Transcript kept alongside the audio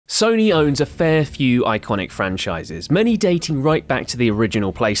Sony owns a fair few iconic franchises, many dating right back to the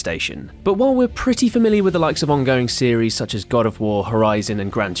original PlayStation. But while we're pretty familiar with the likes of ongoing series such as God of War, Horizon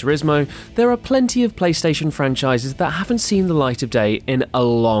and Gran Turismo, there are plenty of PlayStation franchises that haven't seen the light of day in a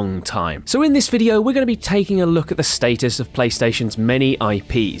long time. So in this video, we're going to be taking a look at the status of PlayStation's many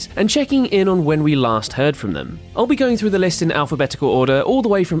IPs, and checking in on when we last heard from them. I'll be going through the list in alphabetical order, all the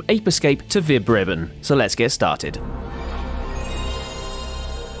way from Ape Escape to Vib Ribbon. So let's get started.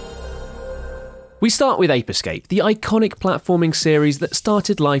 We start with Ape Escape, the iconic platforming series that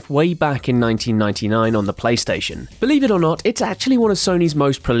started life way back in 1999 on the PlayStation. Believe it or not, it's actually one of Sony's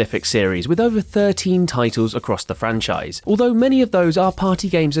most prolific series, with over 13 titles across the franchise, although many of those are party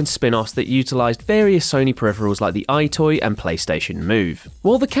games and spin-offs that utilised various Sony peripherals like the iToy and PlayStation Move.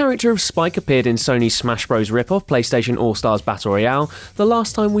 While the character of Spike appeared in Sony's Smash Bros. Rip-off PlayStation All-Stars Battle Royale, the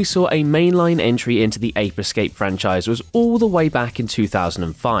last time we saw a mainline entry into the Ape Escape franchise was all the way back in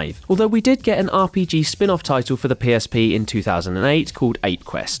 2005, although we did get an RPG spin-off title for the PSP in 2008 called Ape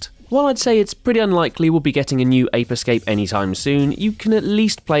Quest. While I'd say it's pretty unlikely we'll be getting a new Ape Escape anytime soon, you can at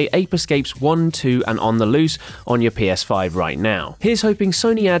least play Ape Escapes 1, 2 and On the Loose on your PS5 right now. Here's hoping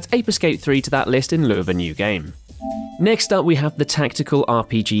Sony adds Ape Escape 3 to that list in lieu of a new game. Next up we have the tactical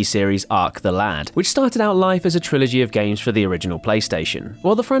RPG series Ark the Lad, which started out life as a trilogy of games for the original PlayStation.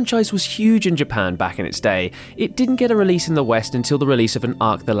 While the franchise was huge in Japan back in its day, it didn't get a release in the West until the release of an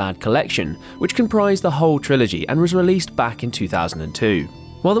Ark the Lad collection, which comprised the whole trilogy and was released back in 2002.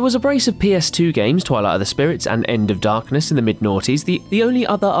 While there was a brace of PS2 games, Twilight of the Spirits and End of Darkness in the mid-noughties, the only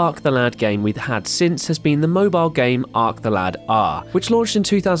other Ark the Lad game we've had since has been the mobile game Ark the Lad R, which launched in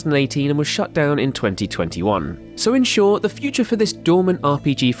 2018 and was shut down in 2021. So in short, the future for this dormant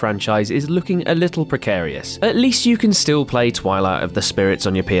RPG franchise is looking a little precarious. At least you can still play Twilight of the Spirits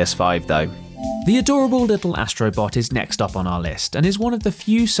on your PS5 though. The adorable little Astrobot is next up on our list, and is one of the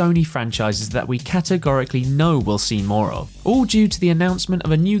few Sony franchises that we categorically know we'll see more of, all due to the announcement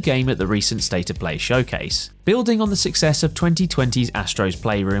of a new game at the recent State of Play showcase. Building on the success of 2020's Astro's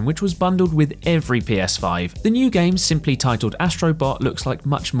Playroom, which was bundled with every PS5, the new game, simply titled Astrobot, looks like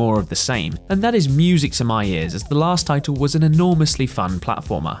much more of the same, and that is music to my ears as the last title was an enormously fun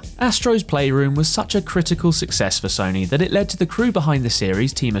platformer. Astro's Playroom was such a critical success for Sony that it led to the crew behind the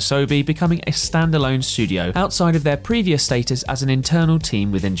series, Team Asobi, becoming a standalone studio outside of their previous status as an internal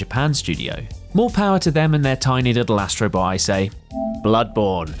team within Japan studio. More power to them and their tiny little Astrobot, I say.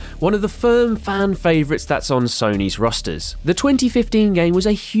 Bloodborne, one of the firm fan favourites that's on Sony's rosters. The 2015 game was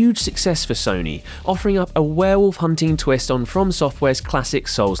a huge success for Sony, offering up a werewolf hunting twist on From Software's classic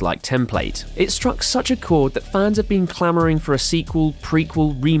Souls-like template. It struck such a chord that fans have been clamouring for a sequel,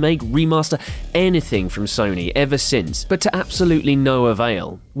 prequel, remake, remaster, anything from Sony ever since, but to absolutely no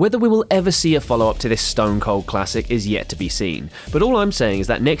avail. Whether we will ever see a follow-up to this stone-cold classic is yet to be seen, but all I'm saying is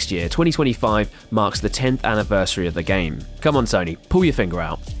that next year, 2025, marks the 10th anniversary of the game. Come on Sony, pull your finger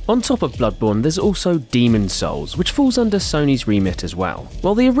out. On top of Bloodborne, there's also Demon's Souls, which falls under Sony's remit as well.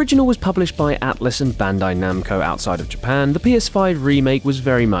 While the original was published by Atlus and Bandai Namco outside of Japan, the PS5 remake was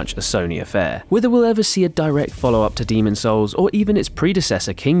very much a Sony affair. Whether we'll ever see a direct follow-up to Demon's Souls, or even its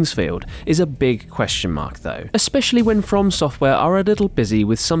predecessor Kingsfield, is a big question mark though, especially when From Software are a little busy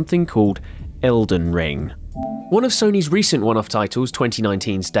with something called Elden Ring. One of Sony's recent one-off titles,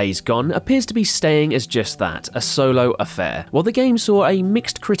 2019's Days Gone, appears to be staying as just that, a solo affair. While the game saw a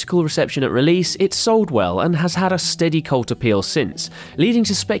mixed critical reception at release, it sold well and has had a steady cult appeal since, leading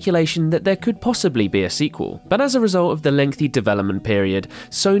to speculation that there could possibly be a sequel. But as a result of the lengthy development period,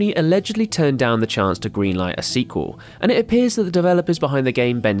 Sony allegedly turned down the chance to greenlight a sequel, and it appears that the developers behind the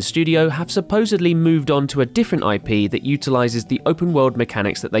game, Bend Studio, have supposedly moved on to a different IP that utilises the open-world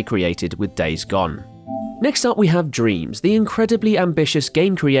mechanics that they created with Days Gone. Next up we have Dreams, the incredibly ambitious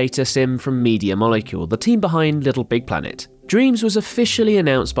game creator sim from Media Molecule, the team behind Little Big Planet. Dreams was officially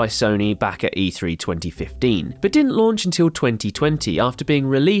announced by Sony back at E3 2015, but didn't launch until 2020 after being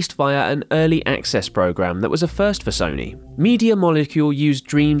released via an early access program that was a first for Sony. Media Molecule used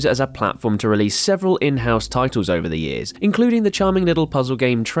Dreams as a platform to release several in-house titles over the years, including the charming little puzzle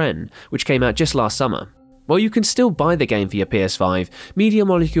game Tren, which came out just last summer. While you can still buy the game for your PS5, Media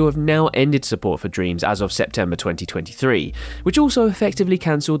Molecule have now ended support for Dreams as of September 2023, which also effectively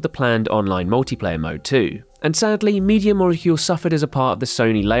cancelled the planned online multiplayer mode too. And sadly, Media Molecule suffered as a part of the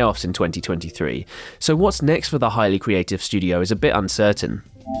Sony layoffs in 2023, so what's next for the highly creative studio is a bit uncertain.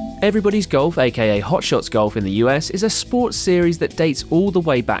 Everybody's Golf, aka Hot Shots Golf in the US, is a sports series that dates all the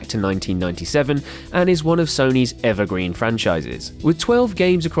way back to 1997 and is one of Sony's evergreen franchises. With 12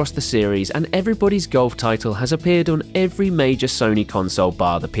 games across the series, and Everybody's Golf title has appeared on every major Sony console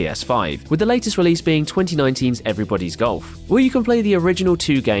bar the PS5, with the latest release being 2019's Everybody's Golf. Well, you can play the original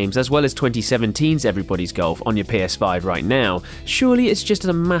 2 games as well as 2017's Everybody's Golf on your PS5 right now. Surely it's just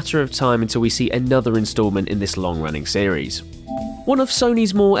a matter of time until we see another installment in this long-running series. One of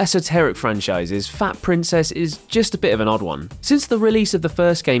Sony's more esoteric franchises, Fat Princess, is just a bit of an odd one. Since the release of the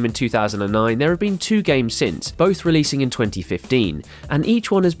first game in 2009, there have been 2 games since, both releasing in 2015, and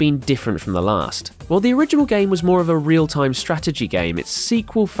each one has been different from the last. While the original game was more of a real-time strategy game, its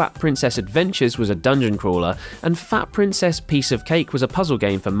sequel Fat Princess Adventures was a dungeon crawler, and Fat Princess Piece of Cake was a puzzle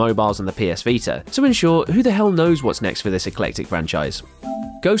game for mobiles and the PS Vita. So in short, who the hell knows what's next for this eclectic franchise?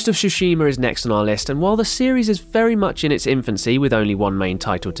 Ghost of Tsushima is next on our list, and while the series is very much in its infancy with only one main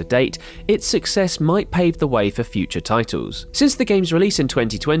title to date, its success might pave the way for future titles. Since the game's release in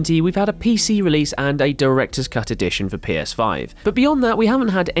 2020, we've had a PC release and a Director's Cut edition for PS5, but beyond that we haven't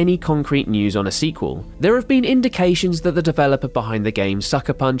had any concrete news on a sequel. There have been indications that the developer behind the game,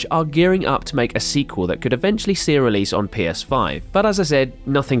 Sucker Punch, are gearing up to make a sequel that could eventually see a release on PS5, but as I said,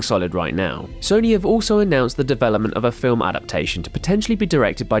 nothing solid right now. Sony have also announced the development of a film adaptation to potentially be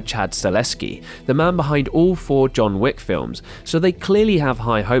directed by Chad Stahelski, the man behind all 4 John Wick films, so they clearly have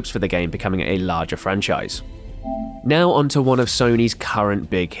high hopes for the game becoming a larger franchise. Now onto one of Sony's current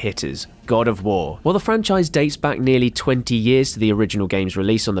big hitters, God of War. While the franchise dates back nearly 20 years to the original game's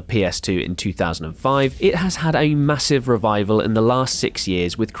release on the PS2 in 2005, it has had a massive revival in the last 6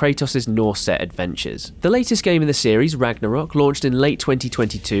 years with Kratos' Norse-set adventures. The latest game in the series, Ragnarok, launched in late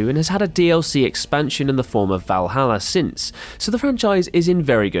 2022 and has had a DLC expansion in the form of Valhalla since, so the franchise is in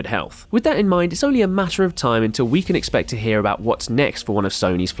very good health. With that in mind, it's only a matter of time until we can expect to hear about what's next for one of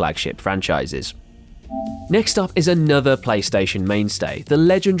Sony's flagship franchises. Next up is another PlayStation mainstay, the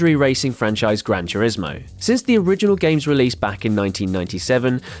legendary racing franchise Gran Turismo. Since the original game's release back in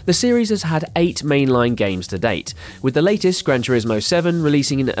 1997, the series has had 8 mainline games to date, with the latest, Gran Turismo 7,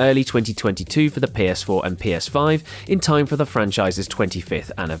 releasing in early 2022 for the PS4 and PS5 in time for the franchise's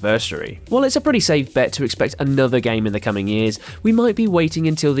 25th anniversary. While it's a pretty safe bet to expect another game in the coming years, we might be waiting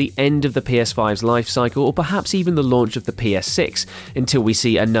until the end of the PS5's life cycle, or perhaps even the launch of the PS6, until we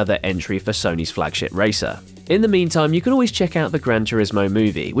see another entry for Sony's flagship racer. In the meantime, you can always check out the Gran Turismo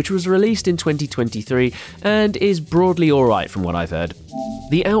movie, which was released in 2023 and is broadly alright from what I've heard.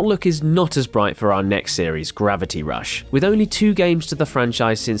 The outlook is not as bright for our next series, Gravity Rush. With only 2 games to the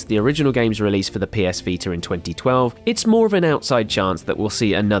franchise since the original game's release for the PS Vita in 2012, it's more of an outside chance that we'll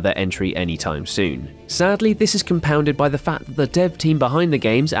see another entry anytime soon. Sadly, this is compounded by the fact that the dev team behind the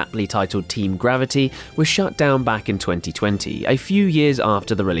games, aptly titled Team Gravity, was shut down back in 2020, a few years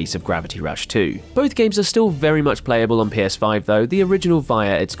after the release of Gravity Rush 2. Both games are still very much playable on PS5 though, the original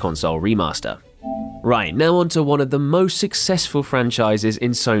via its console remaster. Right, now onto one of the most successful franchises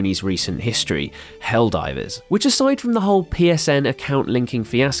in Sony's recent history, Helldivers, which aside from the whole PSN account linking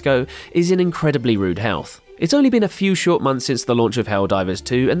fiasco, is in incredibly rude health. It's only been a few short months since the launch of Helldivers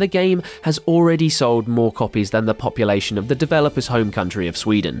 2, and the game has already sold more copies than the population of the developer's home country of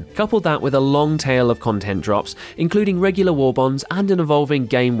Sweden. Couple that with a long tail of content drops, including regular war bonds and an evolving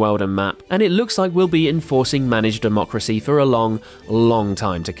game world and map, and it looks like we'll be enforcing managed democracy for a long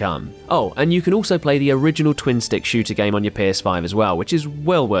time to come. Oh, and you can also play the original twin-stick shooter game on your PS5 as well, which is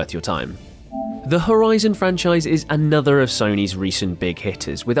well worth your time. The Horizon franchise is another of Sony's recent big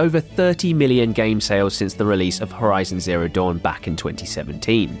hitters, with over 30 million game sales since the release of Horizon Zero Dawn back in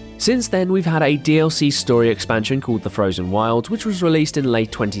 2017. Since then, we've had a DLC story expansion called The Frozen Wilds, which was released in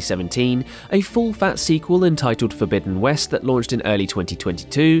late 2017, a full-fat sequel entitled Forbidden West that launched in early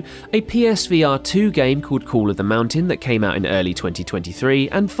 2022, a PSVR 2 game called Call of the Mountain that came out in early 2023,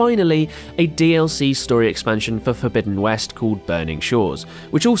 and finally, a DLC story expansion for Forbidden West called Burning Shores,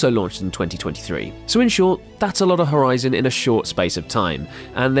 which also launched in 2023. So in short, that's a lot of Horizon in a short space of time,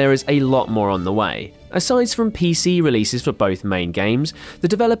 and there is a lot more on the way. Aside from PC releases for both main games, the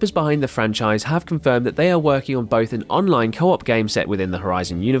developers behind the franchise have confirmed that they are working on both an online co-op game set within the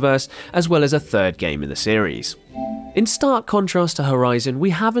Horizon universe, as well as a third game in the series. In stark contrast to Horizon,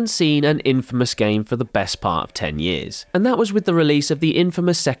 we haven't seen an infamous game for the best part of 10 years, and that was with the release of the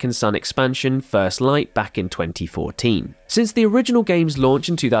infamous Second Son expansion, First Light, back in 2014. Since the original game's launch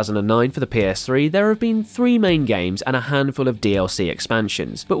in 2009 for the PS3, there have been 3 main games and a handful of DLC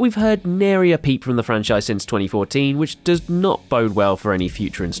expansions, but we've heard nary a peep from the franchise since 2014, which does not bode well for any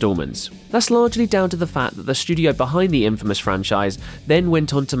future installments. That's largely down to the fact that the studio behind the infamous franchise then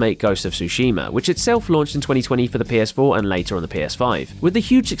went on to make Ghost of Tsushima, which itself launched in 2021 2020 for the PS4 and later on the PS5. With the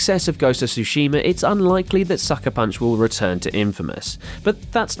huge success of Ghost of Tsushima, it's unlikely that Sucker Punch will return to Infamous.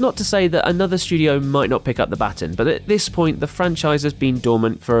 But that's not to say that another studio might not pick up the baton, but at this point the franchise has been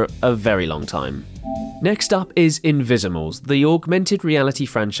dormant for a very long time. Next up is Invisimals, the augmented reality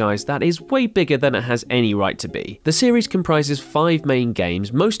franchise that is way bigger than it has any right to be. The series comprises 5 main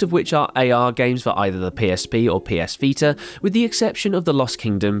games, most of which are AR games for either the PSP or PS Vita, with the exception of The Lost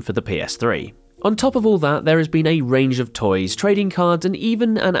Kingdom for the PS3. On top of all that, there has been a range of toys, trading cards, and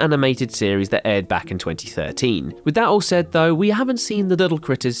even an animated series that aired back in 2013. With that all said though, we haven't seen the little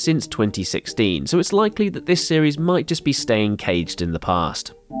critters since 2016, so it's likely that this series might just be staying caged in the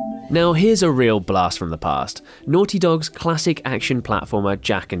past. Now here's a real blast from the past, Naughty Dog's classic action platformer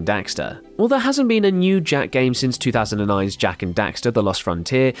Jak Daxter. While there hasn't been a new Jak game since 2009's Jak Daxter: The Lost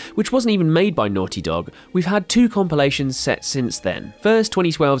Frontier, which wasn't even made by Naughty Dog, we've had 2 compilations set since then. First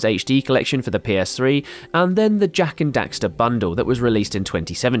 2012's HD collection for the PS3, and then the Jak Daxter bundle that was released in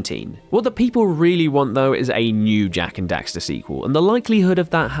 2017. What the people really want though is a new Jak Daxter sequel, and the likelihood of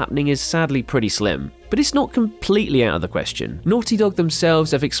that happening is sadly pretty slim. But it's not completely out of the question. Naughty Dog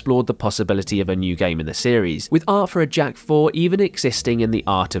themselves have explored the possibility of a new game in the series, with art for a Jak 4 even existing in the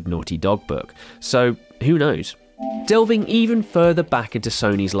Art of Naughty Dog book, so who knows? Delving even further back into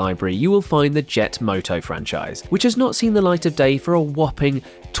Sony's library, you will find the Jet Moto franchise, which has not seen the light of day for a whopping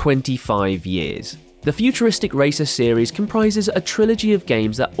 25 years. The futuristic racer series comprises a trilogy of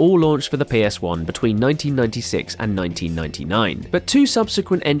games that all launched for the PS1 between 1996 and 1999, but 2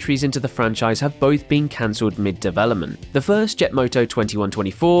 subsequent entries into the franchise have both been cancelled mid-development. The first, Jet Moto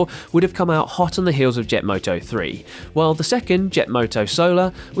 2124, would have come out hot on the heels of Jet Moto 3, while the second, Jet Moto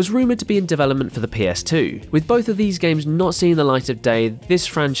Solar, was rumoured to be in development for the PS2. With both of these games not seeing the light of day, this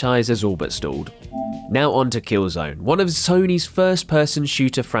franchise has all but stalled. Now on to Killzone, one of Sony's first-person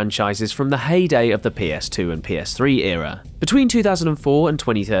shooter franchises from the heyday of the PS2 and PS3 era. Between 2004 and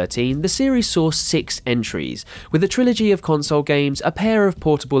 2013, the series saw 6 entries, with a trilogy of console games, a pair of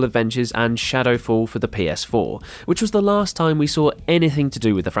portable adventures, and Shadowfall for the PS4, which was the last time we saw anything to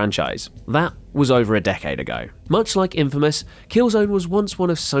do with the franchise. That was over a decade ago. Much like Infamous, Killzone was once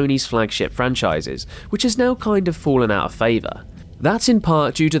one of Sony's flagship franchises, which has now kind of fallen out of favour. That's in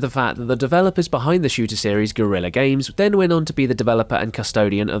part due to the fact that the developers behind the shooter series, Guerrilla Games, then went on to be the developer and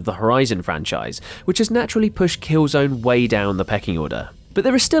custodian of the Horizon franchise, which has naturally pushed Killzone way down the pecking order. But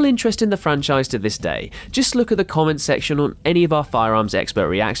there is still interest in the franchise to this day. Just look at the comments section on any of our Firearms Expert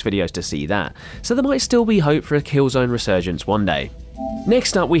Reacts videos to see that, so there might still be hope for a Killzone resurgence one day.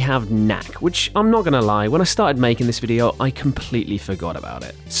 Next up we have Knack, which I'm not gonna lie, when I started making this video I completely forgot about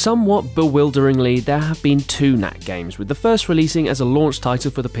it. Somewhat bewilderingly, there have been 2 Knack games, with the first releasing as a launch title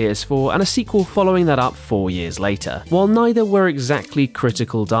for the PS4 and a sequel following that up 4 years later. While neither were exactly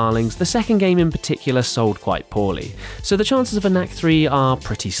critical darlings, the second game in particular sold quite poorly, so the chances of a Knack 3 are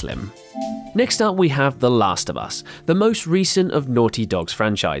pretty slim. Next up we have The Last of Us, the most recent of Naughty Dog's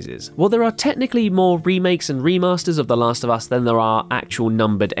franchises. While there are technically more remakes and remasters of The Last of Us than there are actual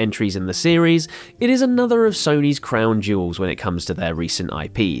numbered entries in the series, it is another of Sony's crown jewels when it comes to their recent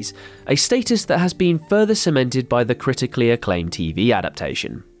IPs, a status that has been further cemented by the critically acclaimed TV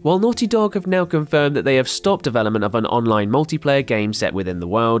adaptation. While Naughty Dog have now confirmed that they have stopped development of an online multiplayer game set within the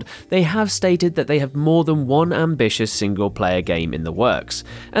world, they have stated that they have more than one ambitious single-player game in the works,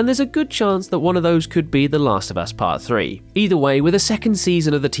 and there's a good chance that one of those could be The Last of Us Part 3. Either way, with a second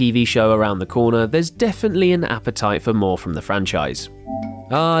season of the TV show around the corner, there's definitely an appetite for more from the franchise.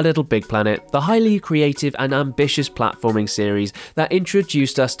 Little Big Planet, the highly creative and ambitious platforming series that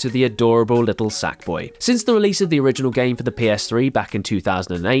introduced us to the adorable little Sackboy. Since the release of the original game for the PS3 back in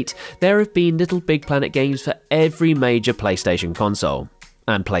 2008, there have been Little Big Planet games for every major PlayStation console.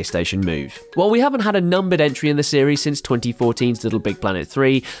 And PlayStation Move. While we haven't had a numbered entry in the series since 2014's Little Big Planet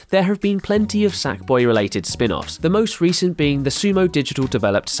 3, there have been plenty of Sackboy related spin-offs, the most recent being the Sumo Digital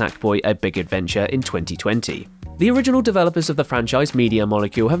developed Sackboy A Big Adventure in 2020. The original developers of the franchise, Media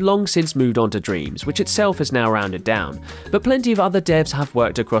Molecule, have long since moved on to Dreams, which itself has now rounded down, but plenty of other devs have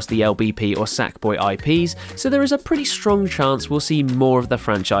worked across the LBP or Sackboy IPs, so there is a pretty strong chance we'll see more of the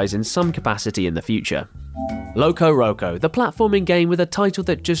franchise in some capacity in the future. Loco Roco, the platforming game with a title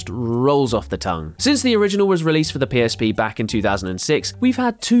that just rolls off the tongue. Since the original was released for the PSP back in 2006, we've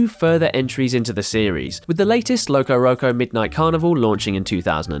had 2 further entries into the series, with the latest Loco Roco Midnight Carnival launching in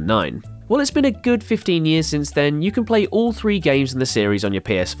 2009. While it's been a good 15 years since then, you can play all 3 games in the series on your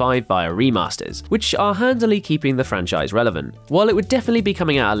PS5 via remasters, which are handily keeping the franchise relevant. While it would definitely be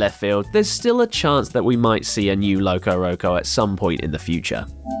coming out of left field, there's still a chance that we might see a new Loco Roco at some point in the future.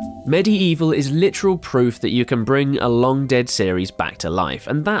 Medieval is literal proof that you can bring a long-dead series back to life,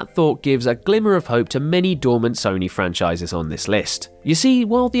 and that thought gives a glimmer of hope to many dormant Sony franchises on this list. You see,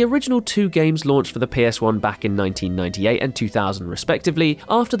 while the original 2 games launched for the PS1 back in 1998 and 2000 respectively,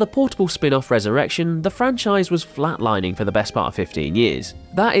 after the portable spin-off Resurrection, the franchise was flatlining for the best part of 15 years.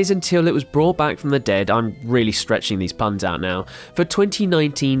 That is until it was brought back from the dead, I'm really stretching these puns out now, for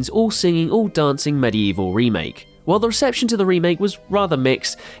 2019's all-singing, all-dancing Medieval remake. While the reception to the remake was rather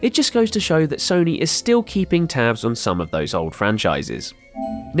mixed, it just goes to show that Sony is still keeping tabs on some of those old franchises.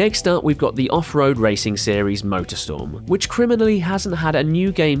 Next up, we've got the off-road racing series MotorStorm, which criminally hasn't had a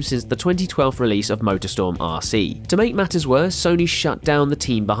new game since the 2012 release of MotorStorm RC. To make matters worse, Sony shut down the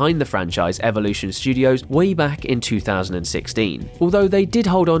team behind the franchise, Evolution Studios, way back in 2016, although they did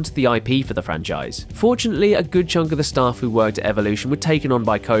hold on to the IP for the franchise. Fortunately, a good chunk of the staff who worked at Evolution were taken on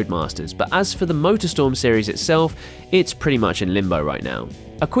by Codemasters, but as for the MotorStorm series itself, it's pretty much in limbo right now.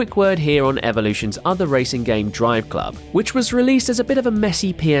 A quick word here on Evolution's other racing game Drive Club, which was released as a bit of a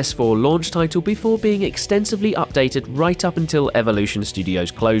messy PS4 launch title before being extensively updated right up until Evolution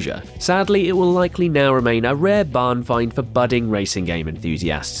Studios' closure. Sadly, it will likely now remain a rare barn find for budding racing game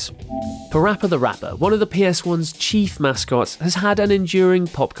enthusiasts. Parappa the Rapper, one of the PS1's chief mascots, has had an enduring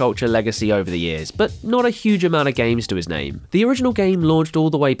pop culture legacy over the years, but not a huge amount of games to his name. The original game launched all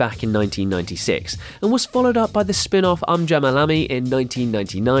the way back in 1996, and was followed up by the spin-off Jamalami in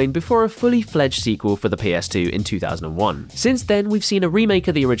 1999 before a fully fledged sequel for the PS2 in 2001. Since then, we've seen a remake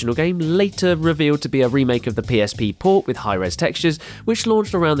of the original game, later revealed to be a remake of the PSP port with high-res textures, which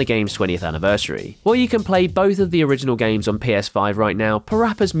launched around the game's 20th anniversary. While you can play both of the original games on PS5 right now,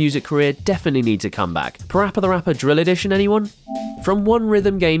 Parappa's music career definitely needs a comeback. Parappa the Rapper Drill Edition, anyone? From one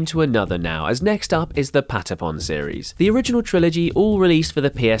rhythm game to another now, as next up is the Patapon series. The original trilogy all released for the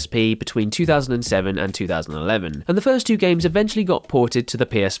PSP between 2007 and 2011, and the first 2 games eventually got ported to the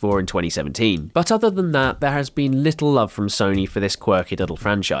PS4 in 2017. But other than that, there has been little love from Sony for this quirky little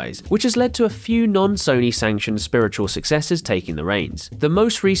franchise, which has led to a few non-Sony sanctioned spiritual successors taking the reins. The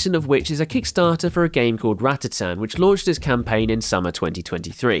most recent of which is a Kickstarter for a game called Ratchet and Clank, which launched its campaign in summer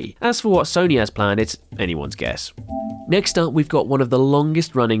 2023. As for what Sony has planned, it's anyone's guess. Next up, we've got one of the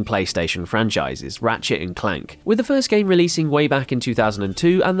longest running PlayStation franchises, Ratchet and Clank. With the first game releasing way back in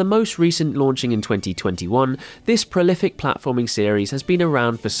 2002 and the most recent launching in 2021, this prolific platforming series has been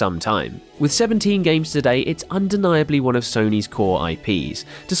around for some time. With 17 games today, it's undeniably one of Sony's core IPs,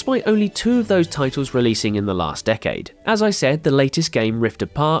 despite only 2 of those titles releasing in the last decade. As I said, the latest game, Rift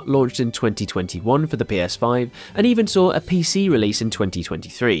Apart, launched in 2021 for the PS5 and even saw a PC release in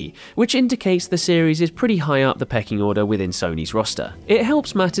 2023, which indicates the series is pretty high up the pecking order within Sony's roster. It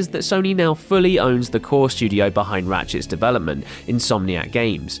helps matters that Sony now fully owns the core studio behind Ratchet's development, Insomniac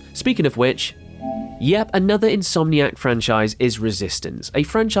Games. Speaking of which, yep, another Insomniac franchise is Resistance, a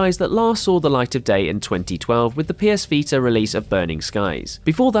franchise that last saw the light of day in 2012 with the PS Vita release of Burning Skies.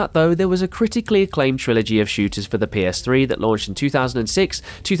 Before that though, there was a critically acclaimed trilogy of shooters for the PS3 that launched in 2006,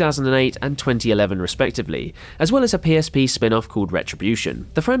 2008 and 2011 respectively, as well as a PSP spin-off called Retribution.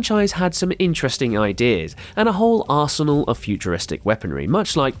 The franchise had some interesting ideas and a whole arsenal of futuristic weaponry,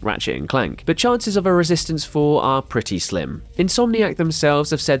 much like Ratchet and Clank, but chances of a Resistance 4 are pretty slim. Insomniac themselves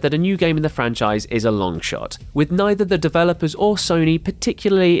have said that a new game in the franchise is a long shot, with neither the developers or Sony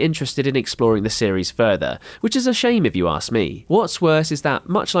particularly interested in exploring the series further, which is a shame if you ask me. What's worse is that,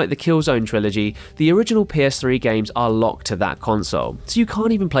 much like the Killzone trilogy, the original PS3 games are locked to that console, so you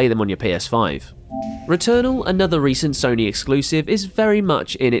can't even play them on your PS5. Returnal, another recent Sony exclusive, is very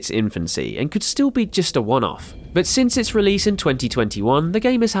much in its infancy and could still be just a one-off. But since its release in 2021, the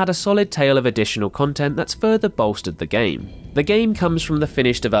game has had a solid tale of additional content that's further bolstered the game. The game comes from the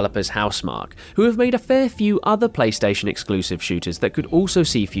Finnish developers Housemarque, who have made a fair few other PlayStation exclusive shooters that could also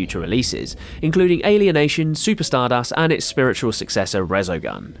see future releases, including Alienation, Super Stardust and its spiritual successor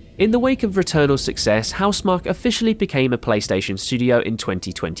Resogun. In the wake of Returnal's success, Housemarque officially became a PlayStation studio in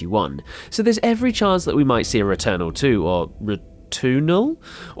 2021, so there's every chance that we might see a Returnal 2 or Returnal,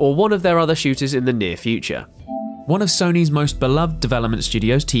 or one of their other shooters in the near future. One of Sony's most beloved development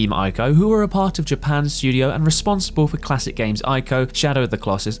studios, Team Ico, who are a part of Japan's studio and responsible for classic games Ico, Shadow of the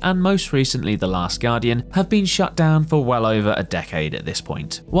Colossus and most recently The Last Guardian, have been shut down for well over a decade at this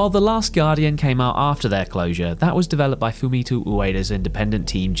point. While The Last Guardian came out after their closure, that was developed by Fumito Ueda's independent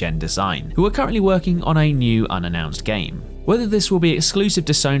team Gen Design, who are currently working on a new unannounced game. Whether this will be exclusive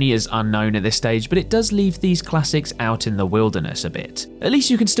to Sony is unknown at this stage, but it does leave these classics out in the wilderness a bit. At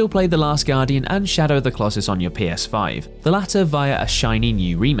least you can still play The Last Guardian and Shadow of the Colossus on your PS5, the latter via a shiny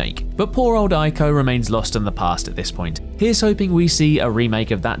new remake. But poor old Ico remains lost in the past at this point. Here's hoping we see a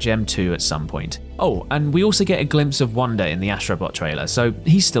remake of that gem too at some point. Oh, and we also get a glimpse of Wonder in the Astrobot trailer, so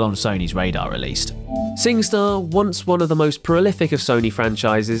he's still on Sony's radar at least. SingStar, once one of the most prolific of Sony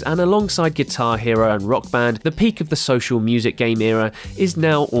franchises and alongside Guitar Hero and Rock Band, the peak of the social music game era, is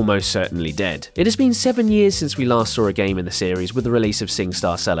now almost certainly dead. It has been 7 years since we last saw a game in the series with the release of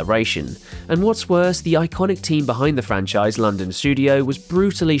SingStar Celebration, and what's worse, the iconic team behind the franchise, London Studio, was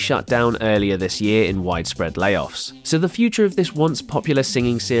brutally shut down earlier this year in widespread layoffs. So the future of this once popular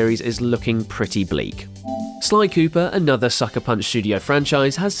singing series is looking pretty bleak. Sly Cooper, another Sucker Punch Studio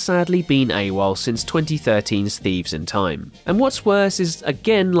franchise, has sadly been AWOL since 2013's Thieves in Time. And what's worse is,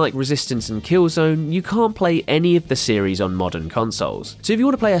 again like Resistance and Killzone, you can't play any of the series on modern consoles. So if you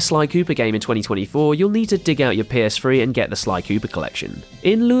want to play a Sly Cooper game in 2024, you'll need to dig out your PS3 and get the Sly Cooper collection.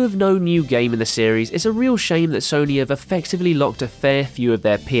 In lieu of no new game in the series, it's a real shame that Sony have effectively locked a fair few of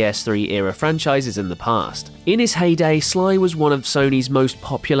their PS3 era franchises in the past. In his heyday, Sly was one of Sony's most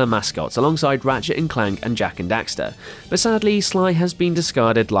popular mascots alongside Ratchet and Clank and Jak Daxter, but sadly Sly has been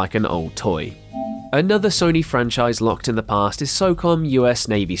discarded like an old toy. Another Sony franchise locked in the past is SOCOM US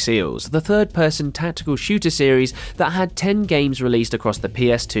Navy SEALs, the third-person tactical shooter series that had 10 games released across the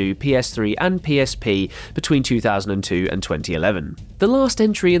PS2, PS3 and PSP between 2002 and 2011. The last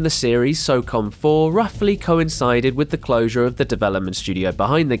entry in the series, SOCOM 4, roughly coincided with the closure of the development studio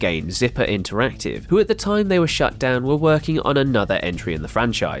behind the game, Zipper Interactive, who at the time they were shut down were working on another entry in the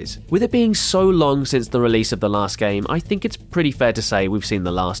franchise. With it being so long since the release of the last game, I think it's pretty fair to say we've seen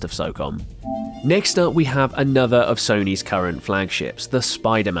the last of SOCOM. Next up, we have another of Sony's current flagships, the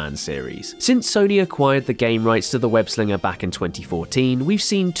Spider-Man series. Since Sony acquired the game rights to the web-slinger back in 2014, we've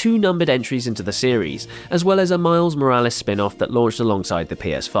seen 2 numbered entries into the series, as well as a Miles Morales spin-off that launched alongside the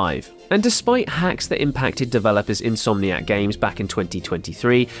PS5. And despite hacks that impacted developers Insomniac Games back in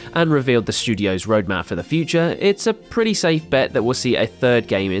 2023 and revealed the studio's roadmap for the future, it's a pretty safe bet that we'll see a third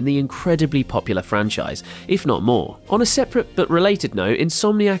game in the incredibly popular franchise, if not more. On a separate but related note,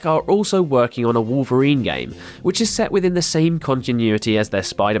 Insomniac are also working on a Wolverine game, which is set within the same continuity as their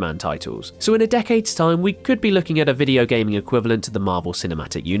Spider-Man titles. So in a decade's time, we could be looking at a video gaming equivalent to the Marvel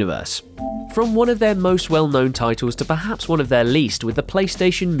Cinematic Universe. From one of their most well-known titles to perhaps one of their least, with the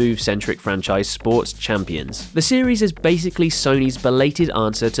PlayStation Move-centric franchise Sports Champions. The series is basically Sony's belated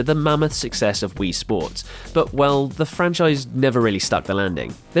answer to the mammoth success of Wii Sports, but well, the franchise never really stuck the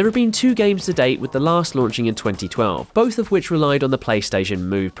landing. There have been 2 games to date, with the last launching in 2012, both of which relied on the PlayStation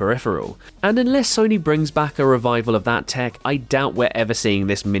Move peripheral. And unless Sony brings back a revival of that tech, I doubt we're ever seeing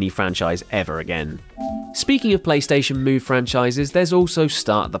this mini franchise ever again. Speaking of PlayStation Move franchises, there's also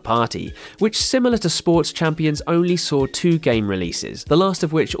Start the Party, which similar to Sports Champions only saw 2 game releases, the last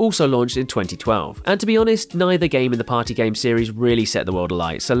of which also launched in 2012. And to be honest, neither game in the party game series really set the world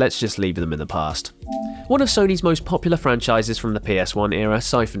alight, so let's just leave them in the past. One of Sony's most popular franchises from the PS1 era,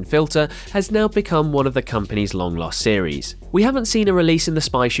 Siphon Filter, has now become one of the company's long-lost series. We haven't seen a release in the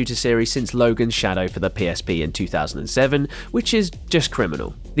spy shooter series since Logan's Shadow for the PSP in 2007, which is just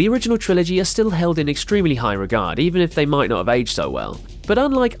criminal. The original trilogy are still held in extremely high regard, even if they might not have aged so well. But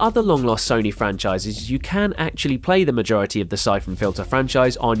unlike other long-lost Sony franchises, you can actually play the majority of the Siphon Filter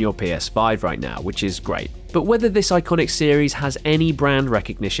franchise on your PS5 right now, which is great. But whether this iconic series has any brand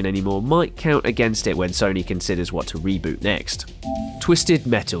recognition anymore might count against it when Sony considers what to reboot next. Twisted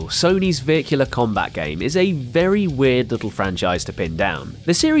Metal, Sony's vehicular combat game, is a very weird little franchise to pin down.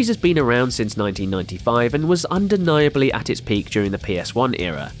 The series has been around since 1995 and was undeniably at its peak during the PS1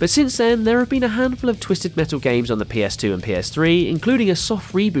 era, but since then there have been a handful of Twisted Metal games on the PS2 and PS3, including a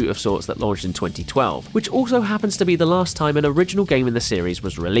soft reboot of sorts that launched in 2012, which also happens to be the last time an original game in the series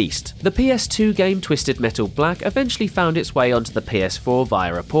was released. The PS2 game Twisted Metal Black eventually found its way onto the PS4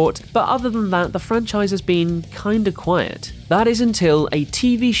 via a port, but other than that the franchise has been kinda quiet. That is until a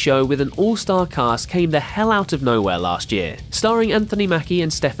TV show with an all-star cast came the hell out of nowhere last year. Starring Anthony Mackie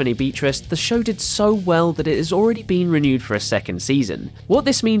and Stephanie Beatrice, the show did so well that it has already been renewed for a second season. What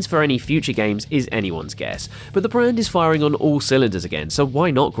this means for any future games is anyone's guess, but the brand is firing on all cylinders again, so why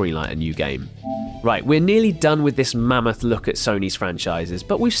not greenlight a new game? Right, we're nearly done with this mammoth look at Sony's franchises,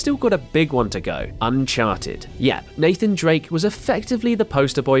 but we've still got a big one to go, Uncharted. Yep, Nathan Drake was effectively the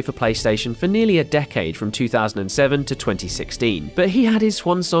poster boy for PlayStation for nearly a decade from 2007 to 2016, but he had his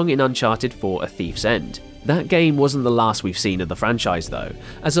swan song in Uncharted 4: A Thief's End. That game wasn't the last we've seen of the franchise though,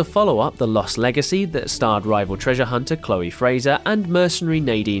 as a follow-up, The Lost Legacy, that starred rival treasure hunter Chloe Fraser and mercenary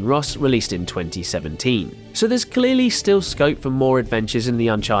Nadine Ross, released in 2017. So there's clearly still scope for more adventures in the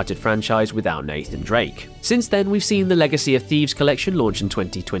Uncharted franchise without Nathan Drake. Since then, we've seen the Legacy of Thieves collection launch in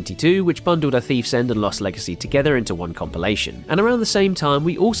 2022, which bundled A Thief's End and Lost Legacy together into one compilation. And around the same time,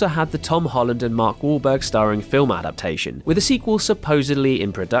 we also had the Tom Holland and Mark Wahlberg starring film adaptation, with a sequel supposedly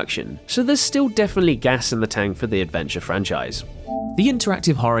in production. So there's still definitely gas in the tank for the adventure franchise. The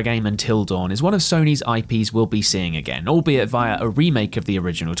interactive horror game Until Dawn is one of Sony's IPs we'll be seeing again, albeit via a remake of the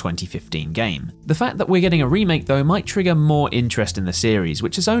original 2015 game. The fact that we're getting a remake though might trigger more interest in the series,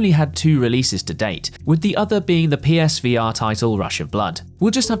 which has only had 2 releases to date, with the other being the PSVR title Rush of Blood.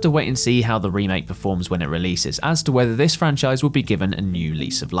 We'll just have to wait and see how the remake performs when it releases as to whether this franchise will be given a new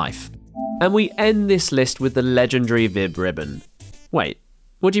lease of life. And we end this list with the legendary Vib Ribbon. Wait,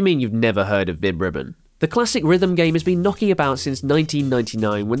 what do you mean you've never heard of Vib Ribbon? The classic rhythm game has been knocking about since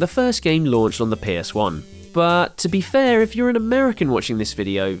 1999 when the first game launched on the PS1. But to be fair, if you're an American watching this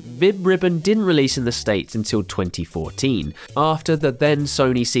video, Vib Ribbon didn't release in the States until 2014, after the then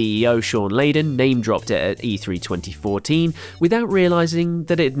Sony CEO Sean Layden name-dropped it at E3 2014 without realising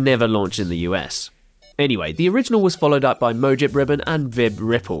that it never launched in the US. Anyway, the original was followed up by Mojib Ribbon and Vib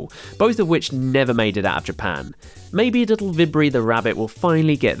Ripple, both of which never made it out of Japan. Maybe little Vibri the rabbit will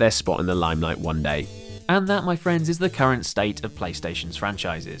finally get their spot in the limelight one day. And that, my friends, is the current state of PlayStation's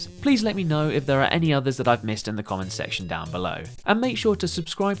franchises. Please let me know if there are any others that I've missed in the comments section down below. And make sure to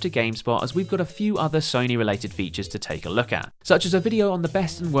subscribe to GameSpot, as we've got a few other Sony related features to take a look at, such as a video on the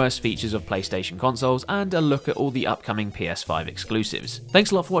best and worst features of PlayStation consoles and a look at all the upcoming PS5 exclusives.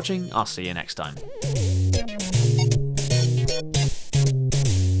 Thanks a lot for watching, I'll see you next time.